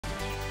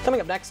Coming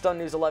up next on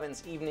News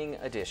 11's Evening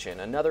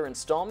Edition, another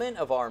installment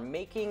of our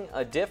Making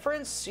a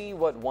Difference. See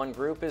what one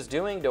group is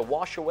doing to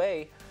wash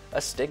away a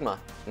stigma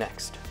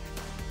next.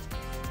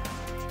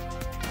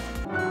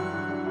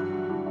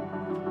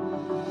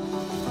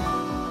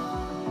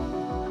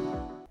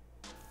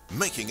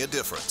 Making a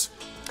difference.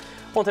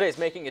 Well, today's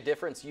Making a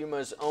Difference,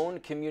 Yuma's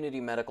own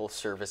Community Medical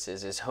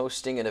Services is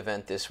hosting an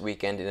event this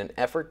weekend in an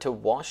effort to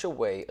wash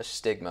away a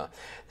stigma.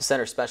 The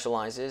center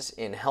specializes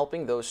in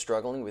helping those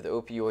struggling with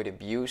opioid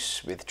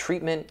abuse with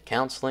treatment,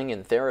 counseling,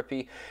 and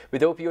therapy.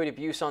 With opioid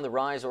abuse on the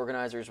rise,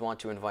 organizers want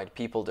to invite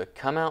people to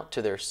come out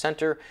to their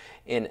center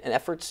in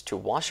efforts to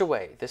wash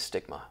away this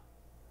stigma.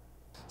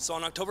 So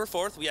on October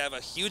 4th, we have a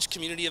huge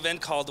community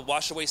event called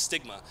Wash Away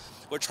Stigma.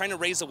 We're trying to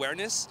raise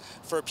awareness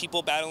for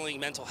people battling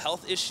mental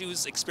health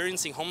issues,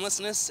 experiencing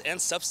homelessness,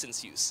 and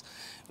substance use.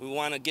 We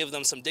want to give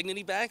them some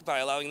dignity back by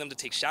allowing them to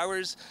take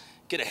showers,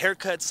 get a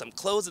haircut, some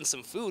clothes, and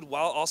some food,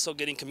 while also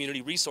getting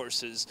community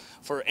resources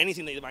for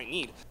anything they might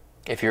need.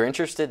 If you're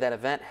interested, that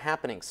event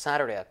happening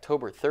Saturday,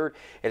 October 3rd.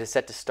 It is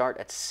set to start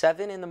at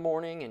 7 in the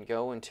morning and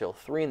go until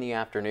 3 in the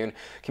afternoon.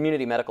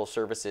 Community Medical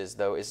Services,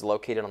 though, is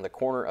located on the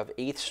corner of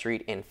 8th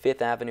Street and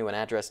 5th Avenue, an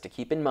address to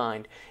keep in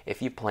mind if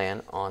you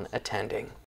plan on attending.